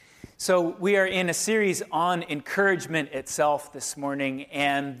So we are in a series on encouragement itself this morning,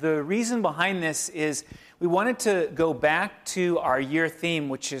 and the reason behind this is we wanted to go back to our year theme,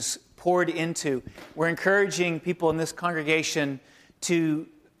 which is poured into. We're encouraging people in this congregation to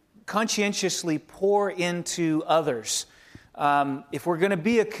conscientiously pour into others. If we're going to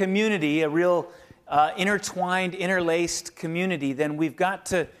be a community, a real intertwined, interlaced community, then we've got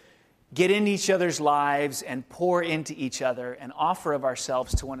to get into each other's lives and pour into each other and offer of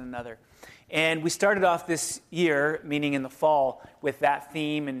ourselves to one another. And we started off this year, meaning in the fall, with that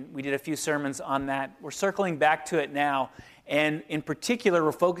theme, and we did a few sermons on that. We're circling back to it now, and in particular,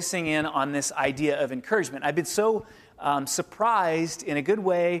 we're focusing in on this idea of encouragement. I've been so surprised, in a good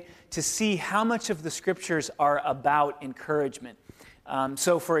way, to see how much of the Scriptures are about encouragement.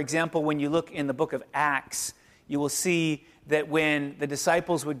 So, for example, when you look in the book of Acts, you will see that when the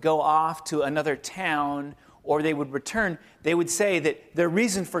disciples would go off to another town or they would return, they would say that their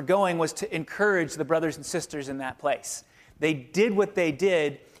reason for going was to encourage the brothers and sisters in that place. They did what they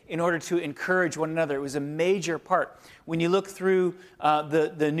did in order to encourage one another. It was a major part. When you look through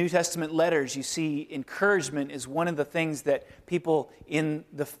the New Testament letters, you see encouragement is one of the things that people in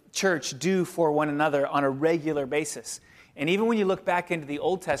the church do for one another on a regular basis. And even when you look back into the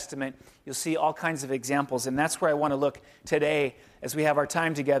Old Testament, you'll see all kinds of examples. And that's where I want to look today as we have our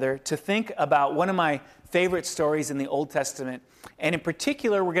time together to think about one of my favorite stories in the Old Testament. And in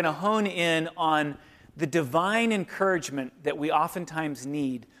particular, we're going to hone in on the divine encouragement that we oftentimes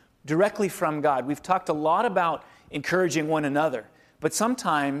need directly from God. We've talked a lot about encouraging one another, but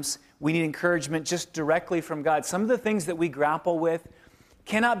sometimes we need encouragement just directly from God. Some of the things that we grapple with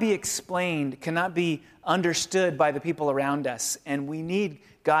cannot be explained, cannot be understood by the people around us, and we need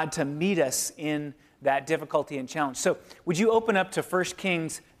God to meet us in that difficulty and challenge. So would you open up to 1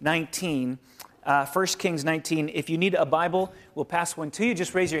 Kings 19? 1 Kings 19. If you need a Bible, we'll pass one to you.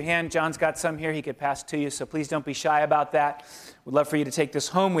 Just raise your hand. John's got some here he could pass to you, so please don't be shy about that. We'd love for you to take this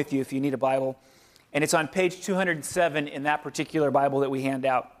home with you if you need a Bible. And it's on page 207 in that particular Bible that we hand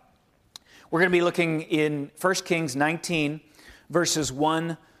out. We're going to be looking in 1 Kings 19, verses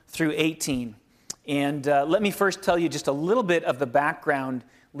 1 through 18. And let me first tell you just a little bit of the background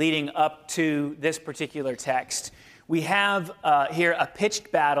leading up to this particular text. We have here a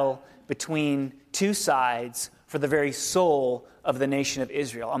pitched battle between two sides for the very soul of the nation of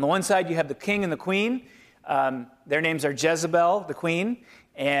Israel. On the one side, you have the king and the queen. Their names are Jezebel, the queen,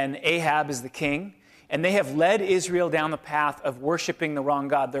 and Ahab is the king. And they have led Israel down the path of worshiping the wrong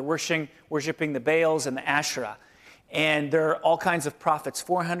God. They're worshiping the Baals and the Asherah. And there are all kinds of prophets,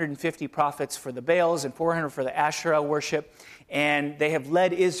 450 prophets for the Baals and 400 for the Asherah worship. And they have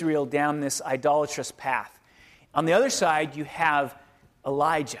led Israel down this idolatrous path. On the other side, you have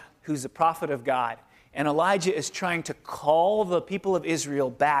Elijah, who's the prophet of God. And Elijah is trying to call the people of Israel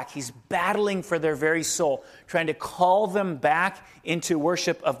back. He's battling for their very soul, trying to call them back into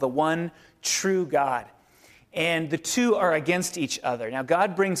worship of the one true God. And the two are against each other. Now,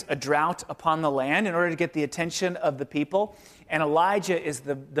 God brings a drought upon the land in order to get the attention of the people. And Elijah is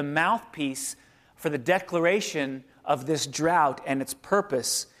the mouthpiece for the declaration of this drought. And its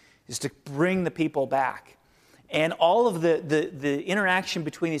purpose is to bring the people back. And all of the interaction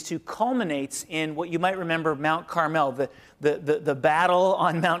between these two culminates in what you might remember Mount Carmel, the battle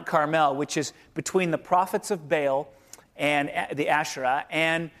on Mount Carmel, which is between the prophets of Baal and the Asherah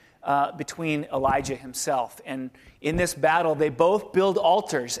and between Elijah himself. And in this battle, they both build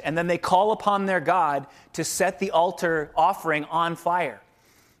altars, and then they call upon their God to set the altar offering on fire.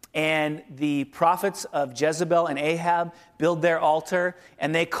 And the prophets of Jezebel and Ahab build their altar,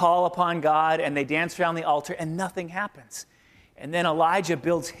 and they call upon God, and they dance around the altar, and nothing happens. And then Elijah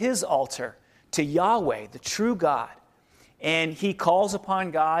builds his altar to Yahweh, the true God. And he calls upon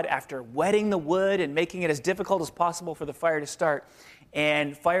God after wetting the wood and making it as difficult as possible for the fire to start.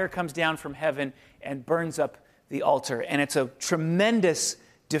 And fire comes down from heaven and burns up the altar. And it's a tremendous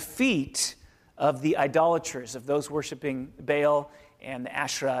defeat of the idolaters, of those worshiping Baal and the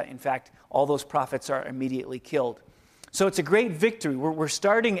Asherah. In fact, all those prophets are immediately killed. So it's a great victory. We're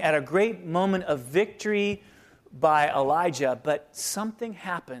starting at a great moment of victory by Elijah, but something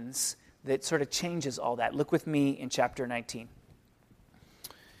happens that sort of changes all that. Look with me in chapter 19.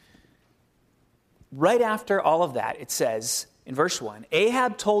 Right after all of that, it says in verse 1,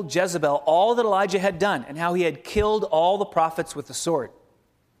 Ahab told Jezebel all that Elijah had done and how he had killed all the prophets with the sword.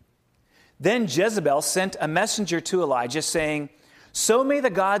 Then Jezebel sent a messenger to Elijah saying, so may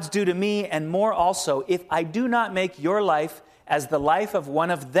the gods do to me and more also if I do not make your life as the life of one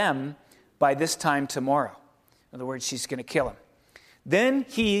of them by this time tomorrow. In other words, she's going to kill him. Then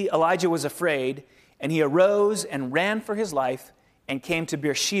Elijah was afraid, and he arose and ran for his life and came to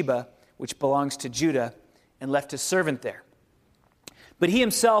Beersheba, which belongs to Judah, and left his servant there. But he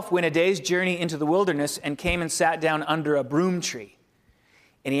himself went a day's journey into the wilderness and came and sat down under a broom tree.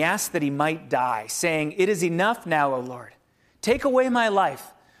 And he asked that he might die, saying, "It is enough now, O Lord. Take away my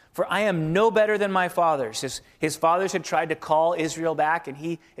life, for I am no better than my fathers." His fathers had tried to call Israel back, and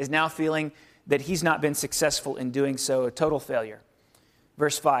he is now feeling that he's not been successful in doing so, a total failure.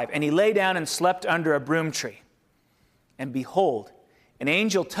 Verse 5, "And he lay down and slept under a broom tree. And behold, an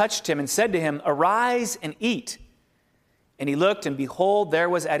angel touched him and said to him, 'Arise and eat.' And he looked, and behold, there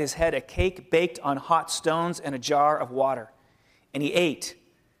was at his head a cake baked on hot stones and a jar of water. And he ate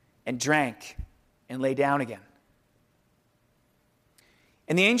and drank and lay down again.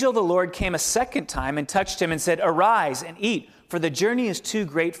 And the angel of the Lord came a second time and touched him and said, 'Arise and eat, for the journey is too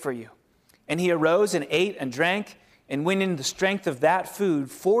great for you.' And he arose and ate and drank and went in the strength of that food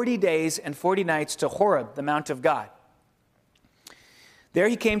 40 days and 40 nights to Horeb, the mount of God. There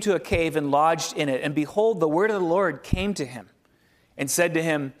he came to a cave and lodged in it. And behold, the word of the Lord came to him and said to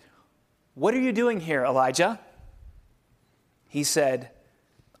him, 'What are you doing here, Elijah?' He said,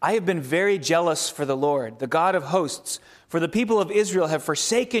 'I have been very jealous for the Lord, the God of hosts, for the people of Israel have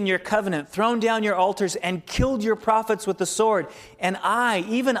forsaken your covenant, thrown down your altars, and killed your prophets with the sword. And I,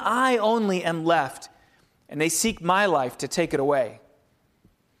 even I only, am left, and they seek my life to take it away.'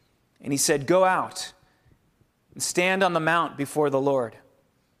 And he said, 'Go out and stand on the mount before the Lord.'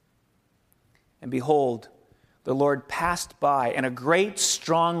 And behold, the Lord passed by, and a great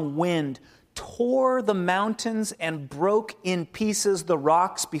strong wind tore the mountains and broke in pieces the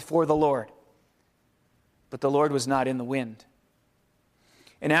rocks before the Lord. But the Lord was not in the wind.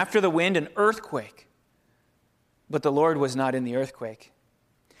 And after the wind, an earthquake. But the Lord was not in the earthquake.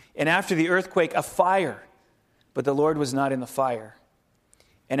 And after the earthquake, a fire. But the Lord was not in the fire.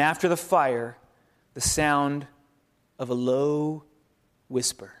 And after the fire, the sound of a low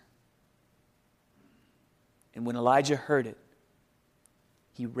whisper. And when Elijah heard it,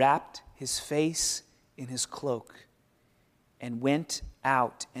 he wrapped his face in his cloak and went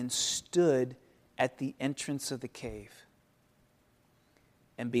out and stood at the entrance of the cave.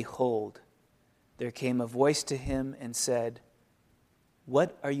 And behold, there came a voice to him and said,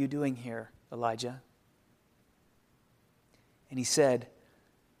 'What are you doing here, Elijah?' And he said,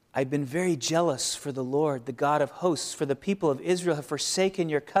 'I've been very jealous for the Lord, the God of hosts, for the people of Israel have forsaken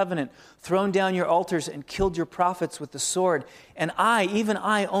your covenant, thrown down your altars, and killed your prophets with the sword. And I, even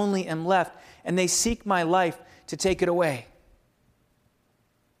I only, am left, and they seek my life to take it away.'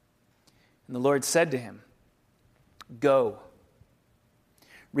 And the Lord said to him, 'Go,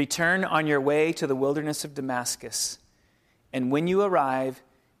 return on your way to the wilderness of Damascus, and when you arrive,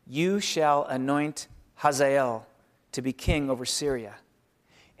 you shall anoint Hazael to be king over Syria.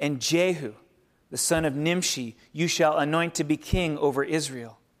 And Jehu, the son of Nimshi, you shall anoint to be king over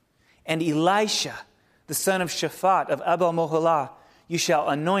Israel. And Elisha, the son of Shaphat of Abel-Moholah, you shall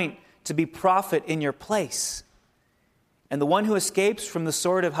anoint to be prophet in your place. And the one who escapes from the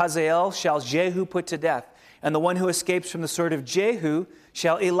sword of Hazael shall Jehu put to death. And the one who escapes from the sword of Jehu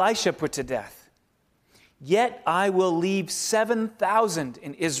shall Elisha put to death. Yet I will leave 7,000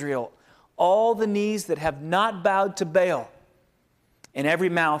 in Israel, all the knees that have not bowed to Baal, and every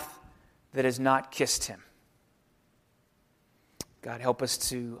mouth that has not kissed him.'" God, help us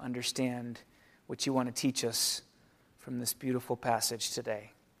to understand what you want to teach us from this beautiful passage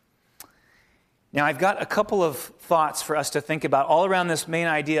today. Now, I've got a couple of thoughts for us to think about all around this main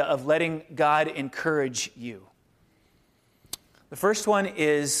idea of letting God encourage you. The first one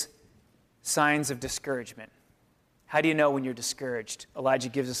is signs of discouragement. How do you know when you're discouraged? Elijah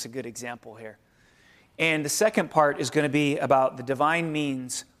gives us a good example here. And the second part is going to be about the divine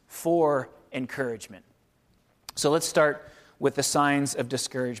means for encouragement. So let's start with the signs of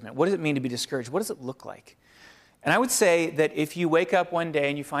discouragement. What does it mean to be discouraged? What does it look like? And I would say that if you wake up one day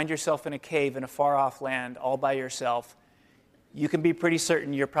and you find yourself in a cave in a far-off land all by yourself, you can be pretty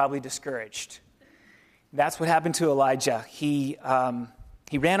certain you're probably discouraged. That's what happened to Elijah. He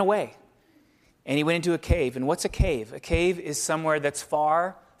ran away, and he went into a cave. And what's a cave? A cave is somewhere that's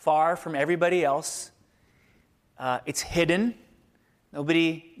far, far from everybody else. It's hidden.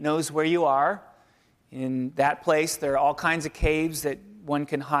 Nobody knows where you are. In that place, there are all kinds of caves that one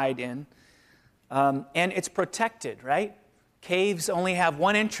can hide in. And it's protected, right? Caves only have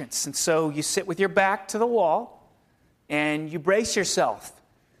one entrance. And so you sit with your back to the wall, and you brace yourself.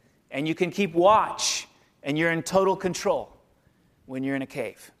 And you can keep watch, and you're in total control when you're in a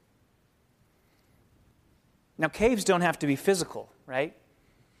cave. Now, caves don't have to be physical, right?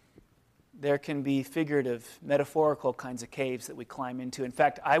 There can be figurative, metaphorical kinds of caves that we climb into. In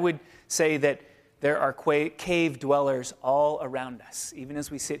fact, I would say that there are cave dwellers all around us. Even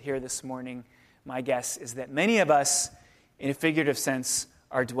as we sit here this morning, my guess is that many of us, in a figurative sense,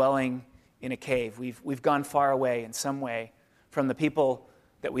 are dwelling in a cave. We've gone far away in some way from the people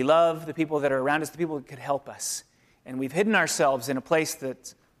that we love, the people that are around us, the people that could help us. And we've hidden ourselves in a place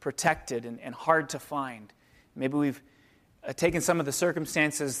that's protected and hard to find. Maybe we've taken some of the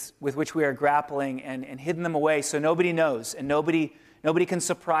circumstances with which we are grappling and hidden them away so nobody knows and nobody can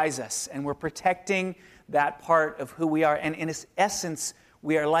surprise us. And we're protecting that part of who we are. And in essence,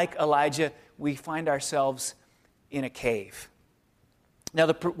 we are like Elijah. We find ourselves in a cave. Now,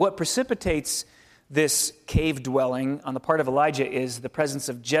 what precipitates this cave dwelling on the part of Elijah is the presence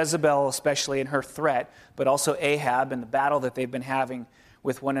of Jezebel, especially in her threat, but also Ahab and the battle that they've been having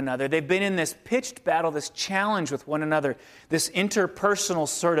with one another. They've been in this pitched battle, this challenge with one another, this interpersonal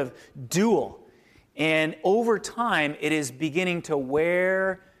sort of duel. And over time, it is beginning to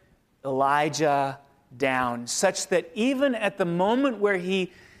wear Elijah down, such that even at the moment where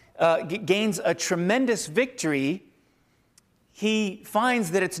he gains a tremendous victory, he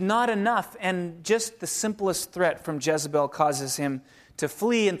finds that it's not enough, and just the simplest threat from Jezebel causes him to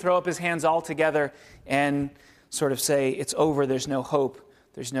flee and throw up his hands altogether and sort of say, it's over, there's no hope,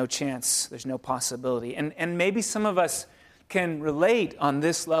 there's no chance, there's no possibility. And maybe some of us can relate on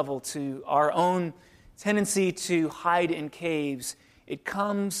this level to our own tendency to hide in caves. It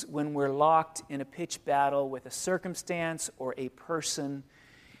comes when we're locked in a pitched battle with a circumstance or a person,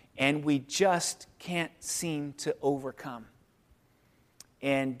 and we just can't seem to overcome.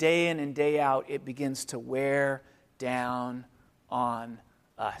 And day in and day out, it begins to wear down on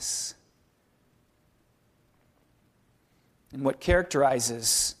us. And what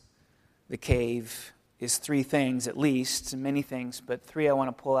characterizes the cave is three things, at least, many things, but three I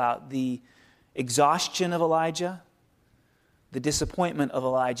want to pull out. The exhaustion of Elijah, the disappointment of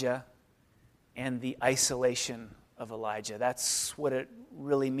Elijah, and the isolation of Elijah. That's what it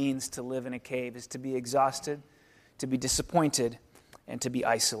really means to live in a cave, is to be exhausted, to be disappointed, and to be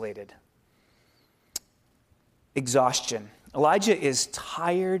isolated. Exhaustion. Elijah is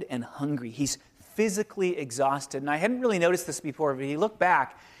tired and hungry. He's physically exhausted. And I hadn't really noticed this before, but if you look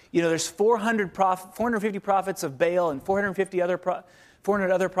back, there's 450 prophets of Baal and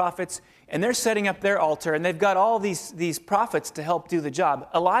 400 other prophets, and they're setting up their altar, and they've got all these prophets to help do the job.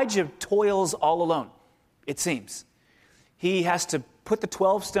 Elijah toils all alone, it seems. He has to put the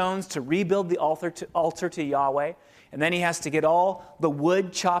 12 stones to rebuild the altar to Yahweh, and then he has to get all the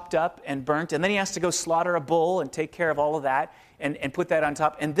wood chopped up and burnt, and then he has to go slaughter a bull and take care of all of that and put that on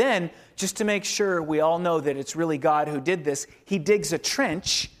top. And then, just to make sure we all know that it's really God who did this, he digs a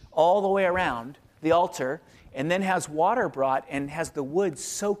trench all the way around the altar and then has water brought and has the wood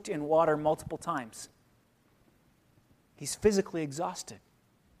soaked in water multiple times. He's physically exhausted.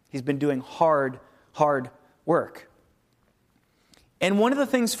 He's been doing hard work. And one of the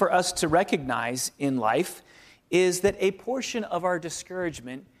things for us to recognize in life is that a portion of our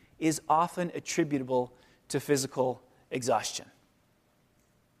discouragement is often attributable to physical exhaustion.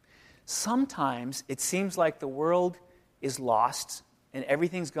 Sometimes it seems like the world is lost and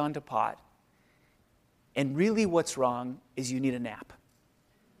everything's gone to pot, and really what's wrong is you need a nap.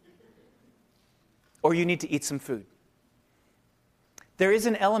 Or you need to eat some food. There is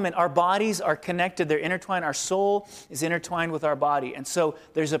an element, our bodies are connected, they're intertwined, our soul is intertwined with our body, and so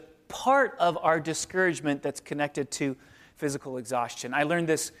there's a part of our discouragement that's connected to physical exhaustion. I learned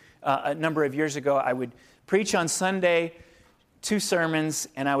this a number of years ago. I would preach on Sunday, 2 sermons,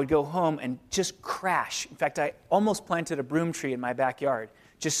 and I would go home and just crash. In fact, I almost planted a broom tree in my backyard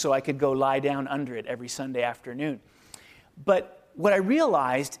just so I could go lie down under it every Sunday afternoon. But what I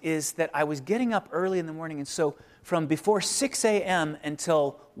realized is that I was getting up early in the morning, and so from before 6 a.m.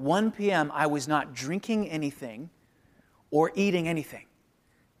 until 1 p.m., I was not drinking anything or eating anything.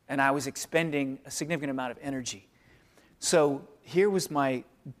 And I was expending a significant amount of energy. So here was my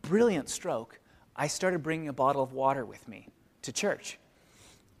brilliant stroke. I started bringing a bottle of water with me to church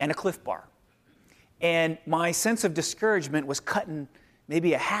and a Cliff Bar. And my sense of discouragement was cut in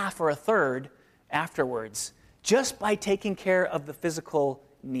maybe a half or a third afterwards, just by taking care of the physical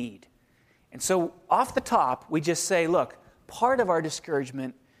need. And so off the top, we just say, look, part of our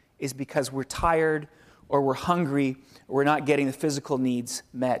discouragement is because we're tired or we're hungry or we're not getting the physical needs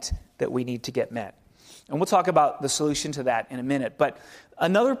met that we need to get met. And we'll talk about the solution to that in a minute. But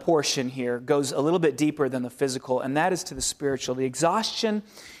another portion here goes a little bit deeper than the physical, and that is to the spiritual. The exhaustion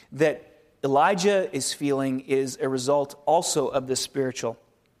that Elijah is feeling is a result also of the spiritual.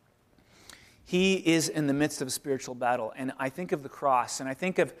 He is in the midst of a spiritual battle. And I think of the cross, and I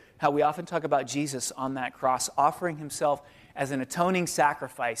think of how we often talk about Jesus on that cross, offering himself as an atoning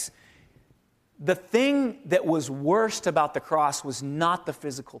sacrifice, The thing that was worst about the cross was not the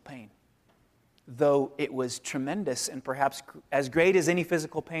physical pain, though it was tremendous and perhaps as great as any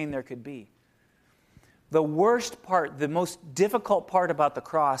physical pain there could be. The worst part, the most difficult part about the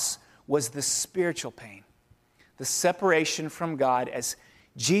cross was the spiritual pain, the separation from God. As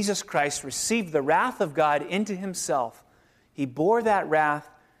Jesus Christ received the wrath of God into himself, he bore that wrath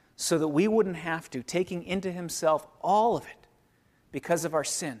so that we wouldn't have to, taking into himself all of it because of our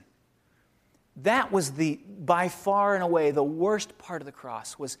sin. That was by far and away, the worst part of the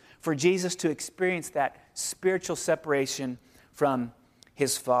cross, was for Jesus to experience that spiritual separation from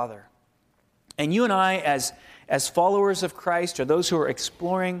his Father. And you and I, as followers of Christ, or those who are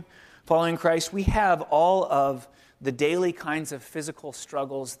following Christ, we have all of the daily kinds of physical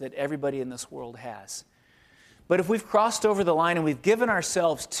struggles that everybody in this world has. But if we've crossed over the line and we've given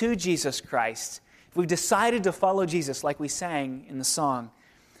ourselves to Jesus Christ, if we've decided to follow Jesus like we sang in the song,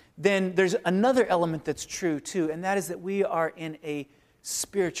 then there's another element that's true too, and that is that we are in a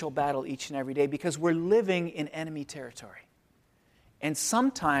spiritual battle each and every day because we're living in enemy territory. And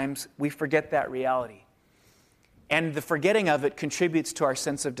sometimes we forget that reality. And the forgetting of it contributes to our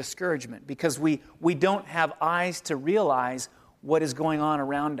sense of discouragement because we don't have eyes to realize what is going on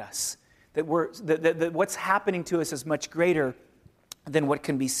around us. That what's happening to us is much greater than what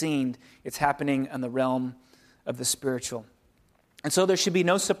can be seen. It's happening in the realm of the spiritual. And so there should be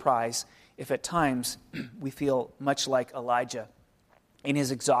no surprise if at times we feel much like Elijah in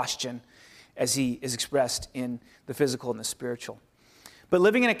his exhaustion as he is expressed in the physical and the spiritual. But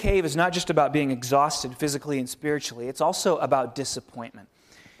living in a cave is not just about being exhausted physically and spiritually. It's also about disappointment.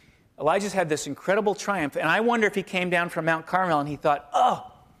 Elijah's had this incredible triumph, and I wonder if he came down from Mount Carmel and he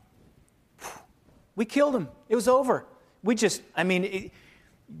thought, we killed him. It was over.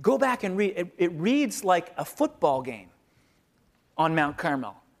 Go back and read. It reads like a football game on Mount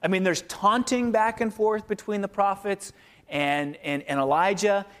Carmel. I mean, there's taunting back and forth between the prophets and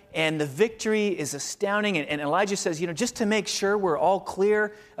Elijah, and the victory is astounding. And Elijah says, just to make sure we're all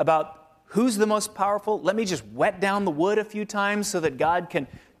clear about who's the most powerful, let me just wet down the wood a few times so that God can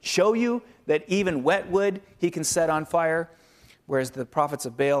show you that even wet wood he can set on fire. Whereas the prophets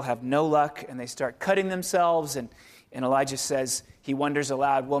of Baal have no luck, and they start cutting themselves, and Elijah says, he wonders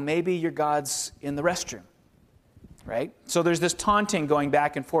aloud, well, maybe your God's in the restroom. Right? So there's this taunting going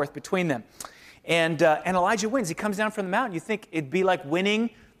back and forth between them. And Elijah wins. He comes down from the mountain. You think it'd be like winning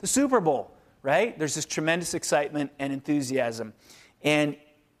the Super Bowl, right? There's this tremendous excitement and enthusiasm. And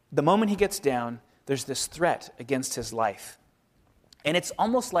the moment he gets down, there's this threat against his life. And it's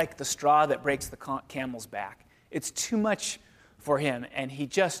almost like the straw that breaks the camel's back. It's too much for him. And he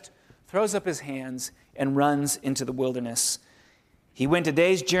just throws up his hands and runs into the wilderness. He went a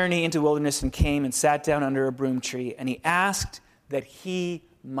day's journey into the wilderness and came and sat down under a broom tree, and he asked that he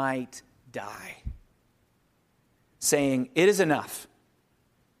might die, saying, "It is enough.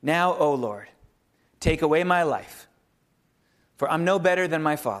 Now, O Lord, take away my life, for I'm no better than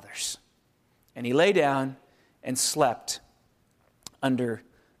my fathers." And he lay down and slept under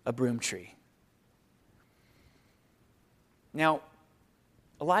a broom tree. Now,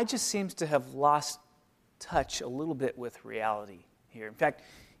 Elijah seems to have lost touch a little bit with reality here. In fact,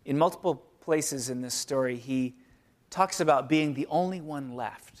 in multiple places in this story, he talks about being the only one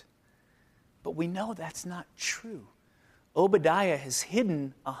left. But we know that's not true. Obadiah has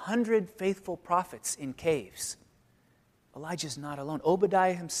hidden 100 faithful prophets in caves. Elijah's not alone.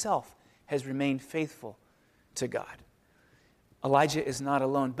 Obadiah himself has remained faithful to God. Elijah is not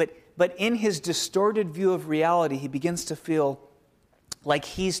alone. But in his distorted view of reality, he begins to feel like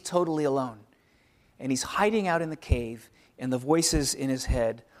he's totally alone. And he's hiding out in the cave, and the voices in his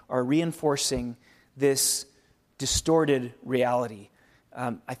head are reinforcing this distorted reality.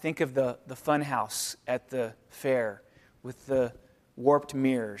 I think of the fun house at the fair with the warped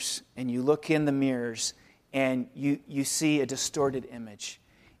mirrors, and you look in the mirrors and you see a distorted image.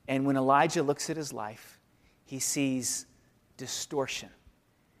 And when Elijah looks at his life, he sees distortion.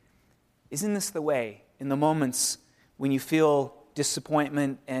 Isn't this the way in the moments when you feel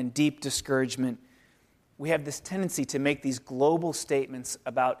disappointment and deep discouragement? We have this tendency to make these global statements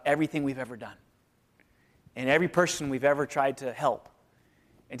about everything we've ever done and every person we've ever tried to help,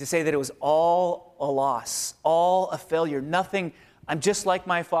 and to say that it was all a loss, all a failure, nothing, I'm just like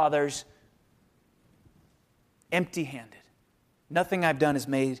my fathers, empty-handed. Nothing I've done has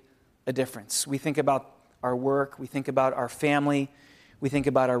made a difference. We think about our work, we think about our family, we think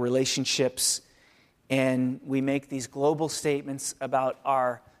about our relationships, and we make these global statements about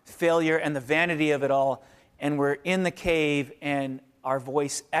our failure and the vanity of it all, and we're in the cave, and our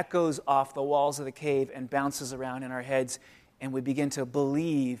voice echoes off the walls of the cave and bounces around in our heads, and we begin to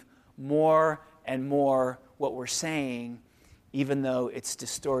believe more and more what we're saying, even though it's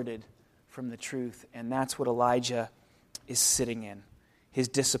distorted from the truth. And that's what Elijah is sitting in, his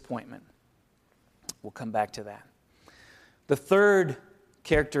disappointment. We'll come back to that. The third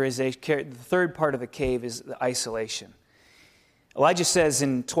characterization, the third part of the cave is the isolation. Elijah says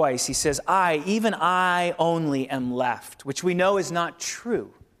twice, he says, even I only am left, which we know is not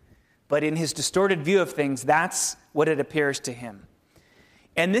true. But in his distorted view of things, that's what it appears to him.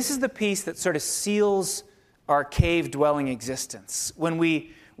 And this is the piece that sort of seals our cave-dwelling existence. When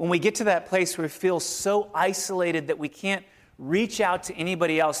we get to that place where we feel so isolated that we can't reach out to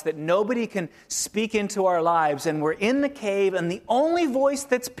anybody else, that nobody can speak into our lives, and we're in the cave, and the only voice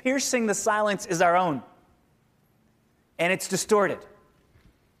that's piercing the silence is our own. And it's distorted.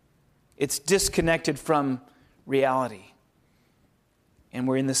 It's disconnected from reality. And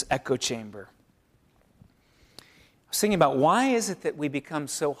we're in this echo chamber. I was thinking about, why is it that we become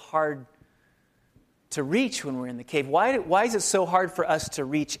so hard to reach when we're in the cave? Why is it so hard for us to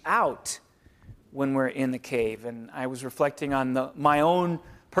reach out when we're in the cave? And I was reflecting on my own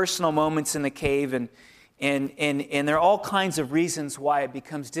personal moments in the cave, and there are all kinds of reasons why it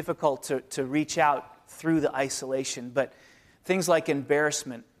becomes difficult to reach out through the isolation. But things like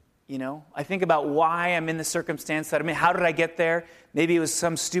embarrassment, I think about why I'm in the circumstance that I'm in. How did I get there? Maybe it was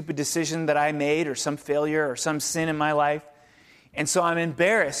some stupid decision that I made, or some failure, or some sin in my life. And so I'm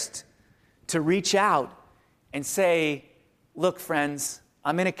embarrassed to reach out and say, look, friends,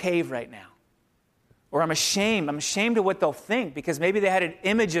 I'm in a cave right now. Or I'm ashamed. I'm ashamed of what they'll think, because maybe they had an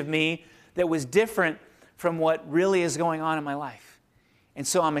image of me that was different from what really is going on in my life. And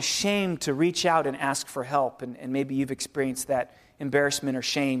so I'm ashamed to reach out and ask for help. And maybe you've experienced that embarrassment or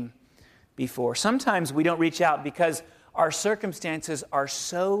shame before. Sometimes we don't reach out because our circumstances are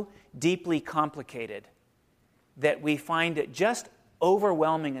so deeply complicated that we find it just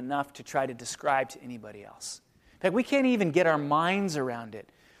overwhelming enough to try to describe to anybody else. In fact, we can't even get our minds around it.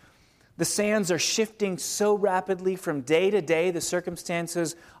 The sands are shifting so rapidly from day to day. The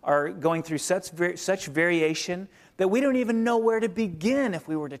circumstances are going through such variation that we don't even know where to begin if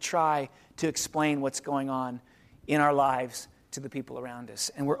we were to try to explain what's going on in our lives to the people around us.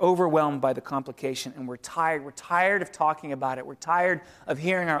 And we're overwhelmed by the complication, and we're tired. We're tired of talking about it. We're tired of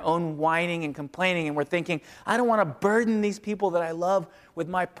hearing our own whining and complaining, and we're thinking, I don't want to burden these people that I love with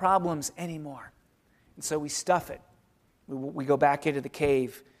my problems anymore. And so we stuff it. We go back into the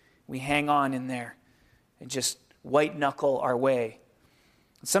cave. We hang on in there and just white-knuckle our way.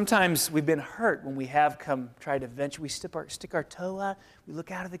 Sometimes we've been hurt when we have tried to venture. We stick our toe out. We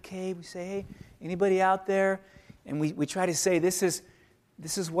look out of the cave. We say, hey, anybody out there? And we try to say, this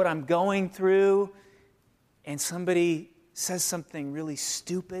is what I'm going through. And somebody says something really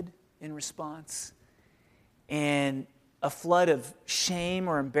stupid in response. And a flood of shame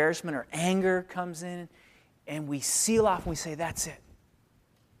or embarrassment or anger comes in. And we seal off and we say, that's it.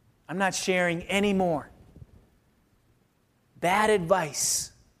 I'm not sharing anymore. Bad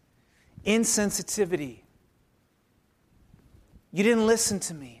advice. Insensitivity. You didn't listen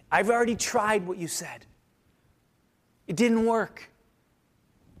to me. I've already tried what you said. It didn't work.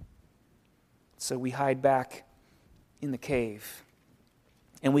 So we hide back in the cave.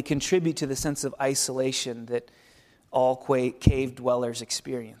 And we contribute to the sense of isolation that all cave dwellers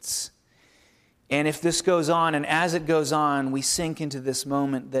experience. And if this goes on, and as it goes on, we sink into this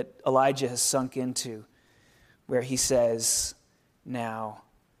moment that Elijah has sunk into, where he says, now,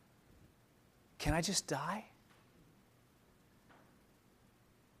 can I just die?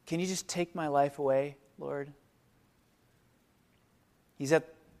 Can you just take my life away, Lord? He's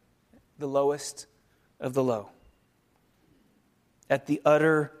at the lowest of the low, at the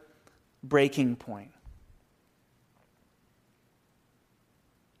utter breaking point.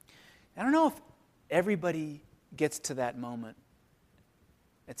 I don't know if everybody gets to that moment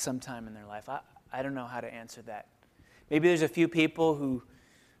at some time in their life. I don't know how to answer that. Maybe there's a few people who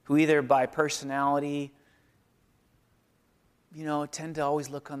either by personality, tend to always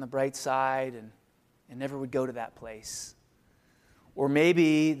look on the bright side and never would go to that place. Or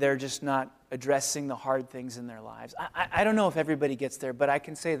maybe they're just not addressing the hard things in their lives. I don't know if everybody gets there, but I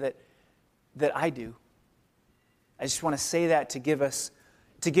can say that I do. I just want to say that to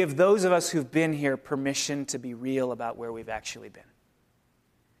give those of us who've been here permission to be real about where we've actually been.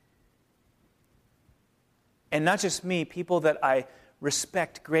 And not just me, people that I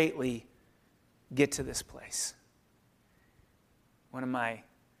respect greatly get to this place. One of my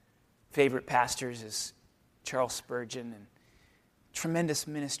favorite pastors is Charles Spurgeon, and tremendous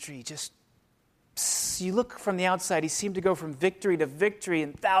ministry. Just, you look from the outside, he seemed to go from victory to victory,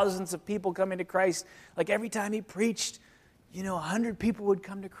 and thousands of people coming to Christ. Like every time he preached, 100 people would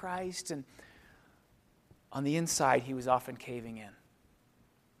come to Christ. And on the inside, he was often caving in.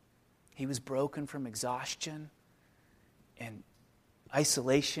 He was broken from exhaustion and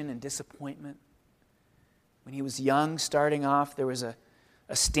isolation and disappointment. When he was young, starting off, there was a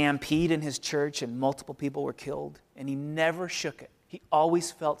stampede in his church and multiple people were killed, and he never shook it. He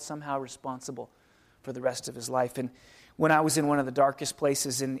always felt somehow responsible for the rest of his life. And when I was in one of the darkest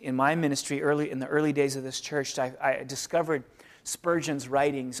places in my ministry, in the early days of this church, I discovered Spurgeon's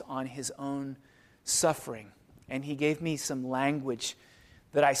writings on his own suffering. And he gave me some language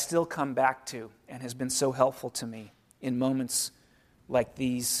that I still come back to and has been so helpful to me in moments like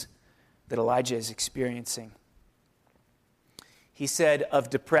these that Elijah is experiencing. He said of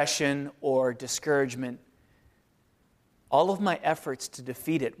depression or discouragement, all of my efforts to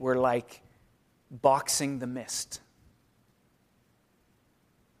defeat it were like boxing the mist.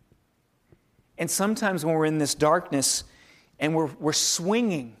 And sometimes when we're in this darkness and we're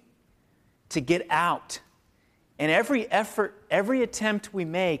swinging to get out, and every effort, every attempt we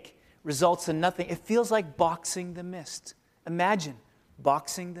make results in nothing, it feels like boxing the mist. Imagine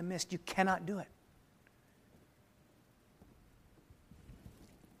boxing the mist. You cannot do it.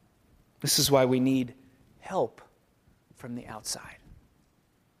 This is why we need help from the outside.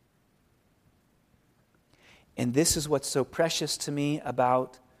 And this is what's so precious to me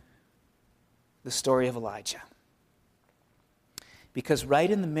about the story of Elijah. Because right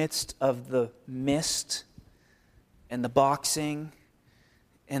in the midst of the mist and the boxing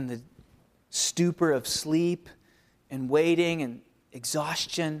and the stupor of sleep and waiting and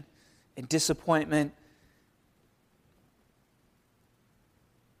exhaustion and disappointment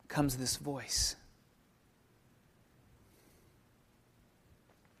comes this voice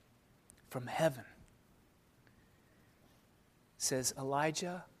from heaven. It says,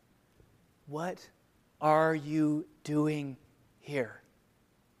 Elijah, what are you doing here?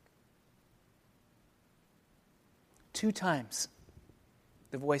 2 times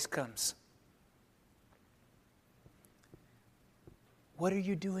the voice comes. What are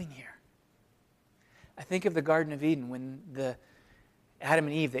you doing here? I think of the Garden of Eden when Adam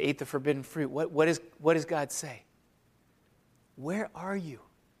and Eve, they ate the forbidden fruit. What does God say? Where are you?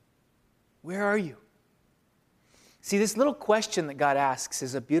 Where are you? See, this little question that God asks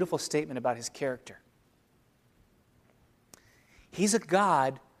is a beautiful statement about his character. He's a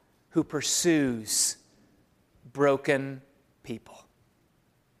God who pursues broken people.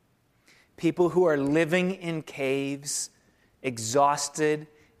 People who are living in caves, exhausted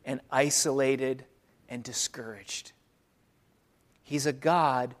and isolated and discouraged. He's a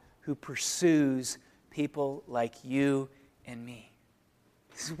God who pursues people like you and me.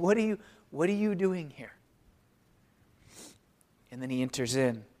 He says, what are you doing here? And then he enters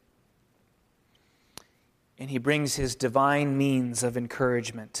in. And he brings his divine means of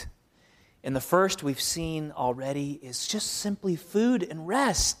encouragement. And the first we've seen already is just simply food and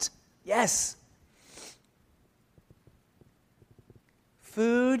rest. Yes.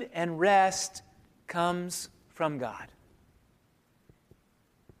 Food and rest comes from God.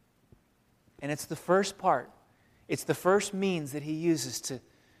 And it's the first part. It's the first means that he uses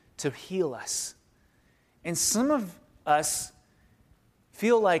to heal us. And some of us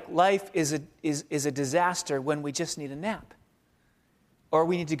feel like life is a disaster when we just need a nap. Or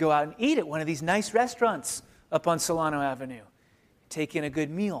we need to go out and eat at one of these nice restaurants up on Solano Avenue. Take in a good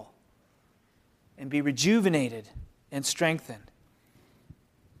meal and be rejuvenated and strengthened.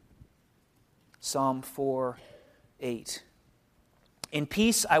 Psalm 4:8. In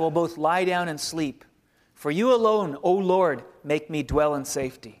peace I will both lie down and sleep. For you alone, O Lord, make me dwell in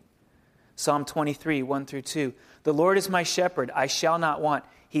safety. Psalm 23, 1-2. The Lord is my shepherd, I shall not want.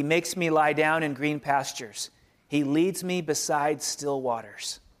 He makes me lie down in green pastures. He leads me beside still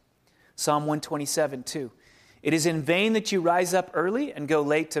waters. Psalm 127, 2. It is in vain that you rise up early and go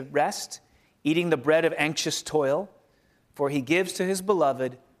late to rest, eating the bread of anxious toil, for he gives to his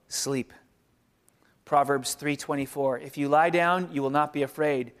beloved sleep. Proverbs 3:24. If you lie down, you will not be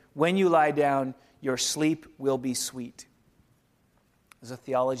afraid. When you lie down, your sleep will be sweet. There's a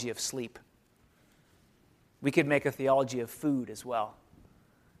theology of sleep. We could make a theology of food as well.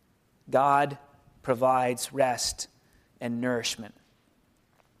 God provides rest and nourishment.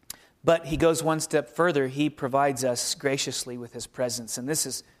 But he goes one step further. He provides us graciously with his presence. And this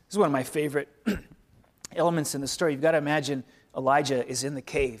is one of my favorite elements in the story. You've got to imagine Elijah is in the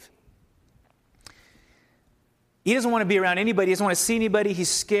cave. He doesn't want to be around anybody. He doesn't want to see anybody. He's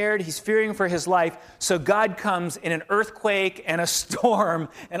scared. He's fearing for his life. So God comes in an earthquake and a storm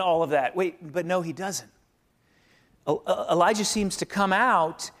and all of that. Wait, but no, he doesn't. Elijah seems to come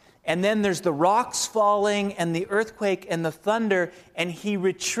out And then there's the rocks falling and the earthquake and the thunder, and he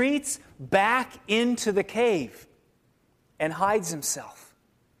retreats back into the cave and hides himself.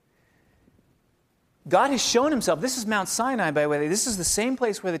 God has shown himself. This is Mount Sinai, by the way. This is the same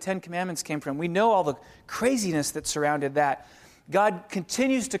place where the Ten Commandments came from. We know all the craziness that surrounded that. God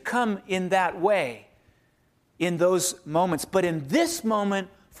continues to come in that way in those moments. But in this moment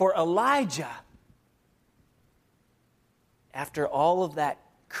for Elijah, after all of that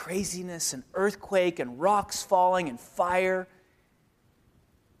craziness and earthquake and rocks falling and fire,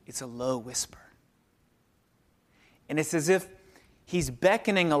 it's a low whisper. And it's as if he's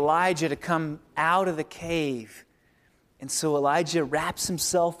beckoning Elijah to come out of the cave. And so Elijah wraps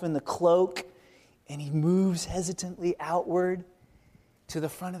himself in the cloak and he moves hesitantly outward to the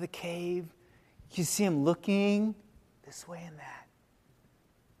front of the cave. You see him looking this way and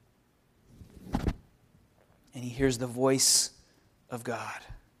that. And he hears the voice of God.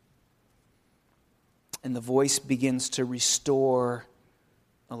 And the voice begins to restore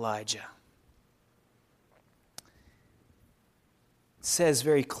Elijah. It says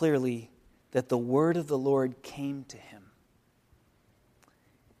very clearly that the word of the Lord came to him.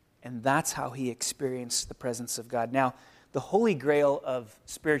 And that's how he experienced the presence of God. Now, the holy grail of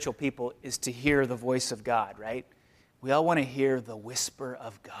spiritual people is to hear the voice of God, right? We all want to hear the whisper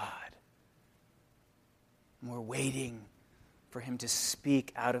of God. And we're waiting for him to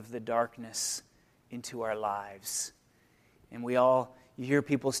speak out of the darkness into our lives. And you hear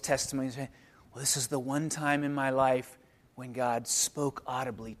people's testimonies, well, this is the one time in my life when God spoke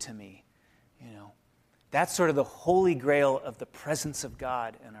audibly to me. That's sort of the holy grail of the presence of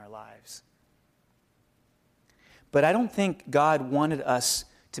God in our lives. But I don't think God wanted us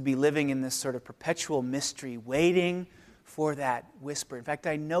to be living in this sort of perpetual mystery, waiting for that whisper. In fact,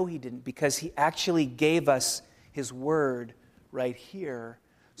 I know he didn't, because he actually gave us his word right here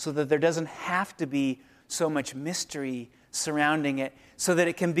so that there doesn't have to be so much mystery surrounding it, so that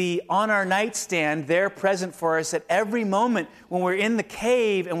it can be on our nightstand, there present for us at every moment when we're in the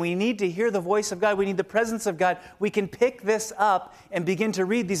cave and we need to hear the voice of God, we need the presence of God. We can pick this up and begin to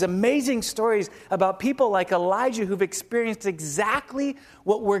read these amazing stories about people like Elijah who've experienced exactly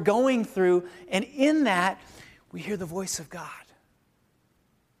what we're going through, and in that, we hear the voice of God.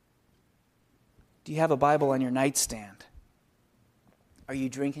 Do you have a Bible on your nightstand? Are you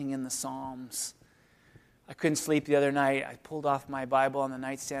drinking in the Psalms? I couldn't sleep the other night. I pulled off my Bible on the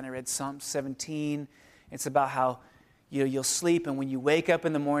nightstand. I read Psalm 17. It's about how you'll sleep, and when you wake up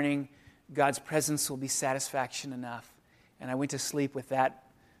in the morning, God's presence will be satisfaction enough. And I went to sleep with that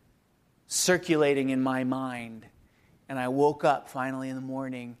circulating in my mind. And I woke up finally in the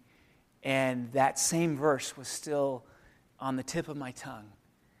morning, and that same verse was still on the tip of my tongue.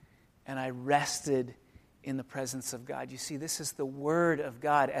 And I rested in the presence of God. You see, this is the Word of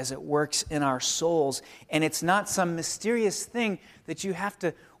God as it works in our souls. And it's not some mysterious thing that you have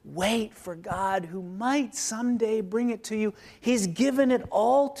to wait for God who might someday bring it to you. He's given it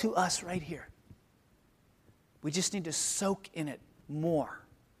all to us right here. We just need to soak in it more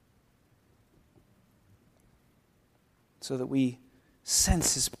so that we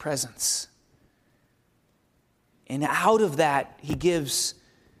sense His presence. And out of that, He gives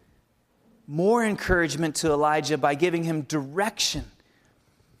more encouragement to Elijah by giving him direction.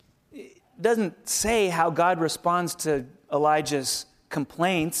 It doesn't say how God responds to Elijah's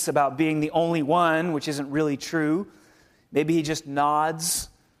complaints about being the only one, which isn't really true. Maybe he just nods.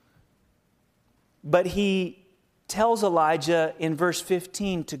 But he tells Elijah in verse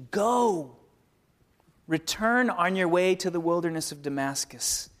 15 to go, return on your way to the wilderness of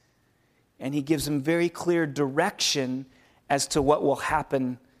Damascus. And he gives him very clear direction as to what will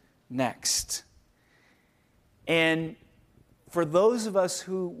happen next. And for those of us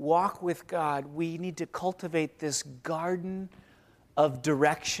who walk with God, we need to cultivate this garden of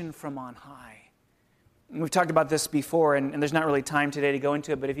direction from on high. And we've talked about this before, and there's not really time today to go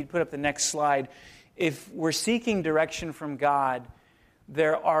into it, but if you'd put up the next slide, if we're seeking direction from God,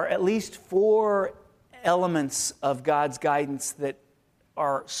 there are at least 4 elements of God's guidance that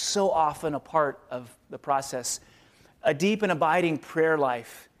are so often a part of the process. A deep and abiding prayer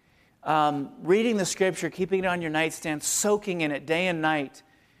life. Reading the Scripture, keeping it on your nightstand, soaking in it day and night,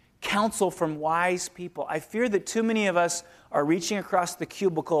 counsel from wise people. I fear that too many of us are reaching across the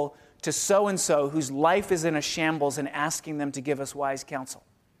cubicle to so-and-so whose life is in a shambles and asking them to give us wise counsel.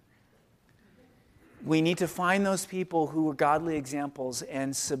 We need to find those people who are godly examples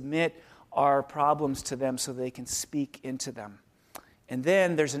and submit our problems to them so they can speak into them. And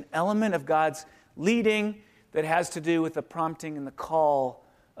then there's an element of God's leading that has to do with the prompting and the call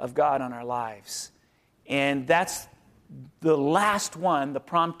of God on our lives. And that's the last one, the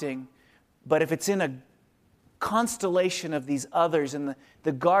prompting, but if it's in a constellation of these others, in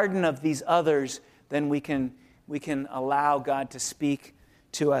the garden of these others, then we can allow God to speak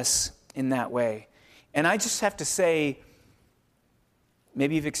to us in that way. And I just have to say,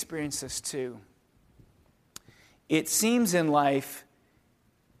 maybe you've experienced this too. It seems in life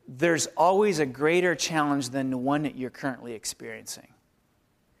there's always a greater challenge than the one that you're currently experiencing.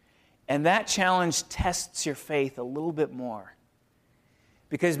 And that challenge tests your faith a little bit more.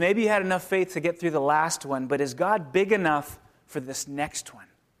 Because maybe you had enough faith to get through the last one, but is God big enough for this next one?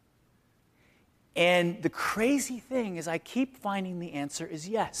 And the crazy thing is I keep finding the answer is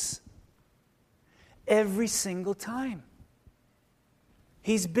yes. Every single time.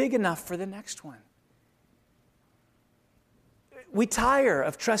 He's big enough for the next one. We tire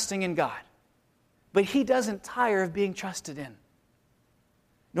of trusting in God, but He doesn't tire of being trusted in.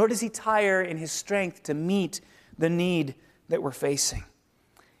 Nor does He tire in His strength to meet the need that we're facing.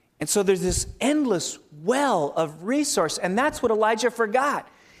 And so there's this endless well of resource, and that's what Elijah forgot.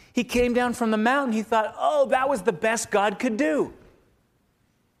 He came down from the mountain, he thought, oh, that was the best God could do.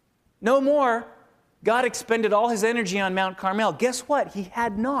 No more. God expended all His energy on Mount Carmel. Guess what? He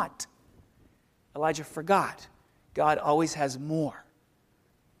had not. Elijah forgot. God always has more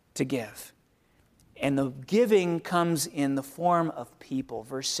to give. And the giving comes in the form of people.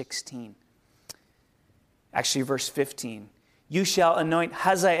 Verse 16. Actually, verse 15. You shall anoint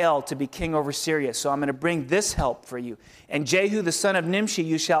Hazael to be king over Syria. So I'm going to bring this help for you. And Jehu, the son of Nimshi,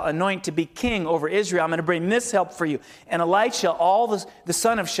 you shall anoint to be king over Israel. I'm going to bring this help for you. And Elisha, the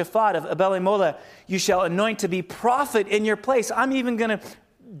son of Shaphat of Abel-Meholah, you shall anoint to be prophet in your place. I'm even going to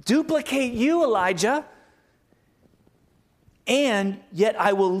duplicate you, Elijah. And yet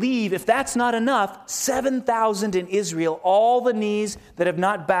I will leave, if that's not enough, 7,000 in Israel, all the knees that have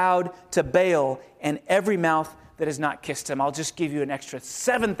not bowed to Baal, and every mouth that has not kissed him. I'll just give you an extra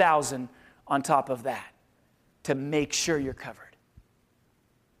 7,000 on top of that to make sure you're covered.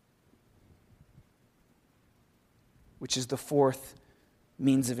 Which is the fourth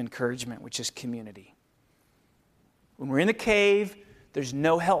means of encouragement, which is community. When we're in the cave, there's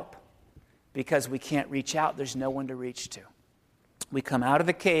no help because we can't reach out. There's no one to reach to. We come out of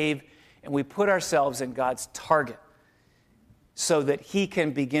the cave and we put ourselves in God's target so that He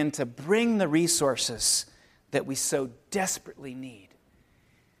can begin to bring the resources that we so desperately need.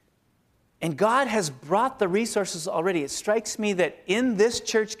 And God has brought the resources already. It strikes me that in this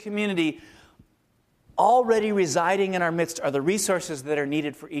church community, already residing in our midst are the resources that are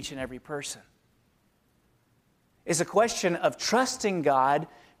needed for each and every person. It's a question of trusting God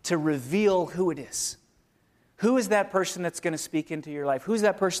to reveal who it is. Who is that person that's going to speak into your life? Who's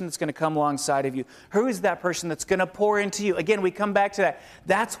that person that's going to come alongside of you? Who is that person that's going to pour into you? Again, we come back to that.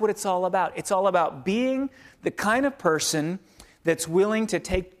 That's what it's all about. It's all about being the kind of person that's willing to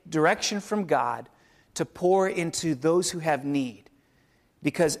take direction from God to pour into those who have need.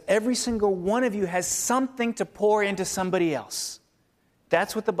 Because every single one of you has something to pour into somebody else.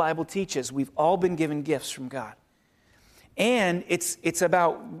 That's what the Bible teaches. We've all been given gifts from God. And it's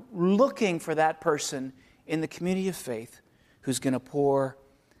about looking for that person in the community of faith who's going to pour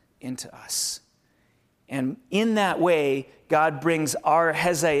into us. And in that way, God brings our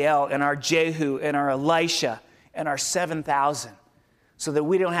Hazael and our Jehu and our Elisha and our 7,000 so that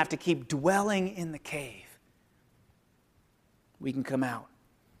we don't have to keep dwelling in the cave. We can come out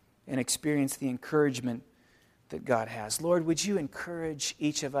and experience the encouragement that God has. Lord, would you encourage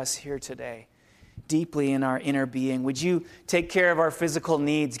each of us here today deeply in our inner being? Would you take care of our physical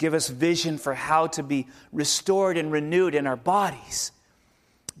needs? Give us vision for how to be restored and renewed in our bodies.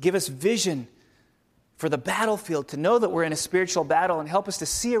 Give us vision for the battlefield, to know that we're in a spiritual battle, and help us to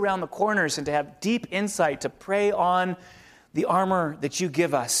see around the corners and to have deep insight to pray on the armor that you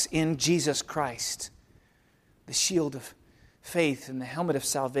give us in Jesus Christ. The shield of faith and the helmet of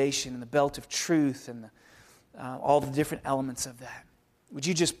salvation and the belt of truth and all the different elements of that. Would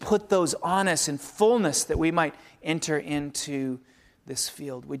you just put those on us in fullness that we might enter into this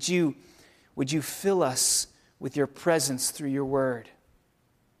field? Would you fill us with your presence through your word?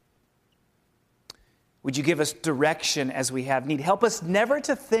 Would you give us direction as we have need? Help us never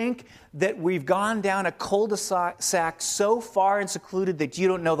to think that we've gone down a cul-de-sac so far and secluded that you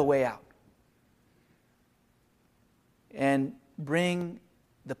don't know the way out. And bring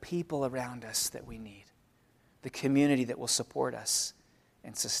the people around us that we need, the community that will support us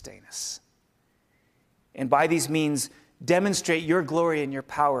and sustain us. And by these means, demonstrate your glory and your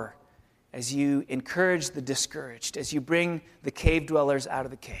power as you encourage the discouraged, as you bring the cave dwellers out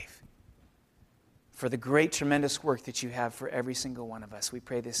of the cave, for the great, tremendous work that you have for every single one of us. We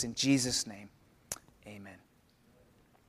pray this in Jesus' name. Amen.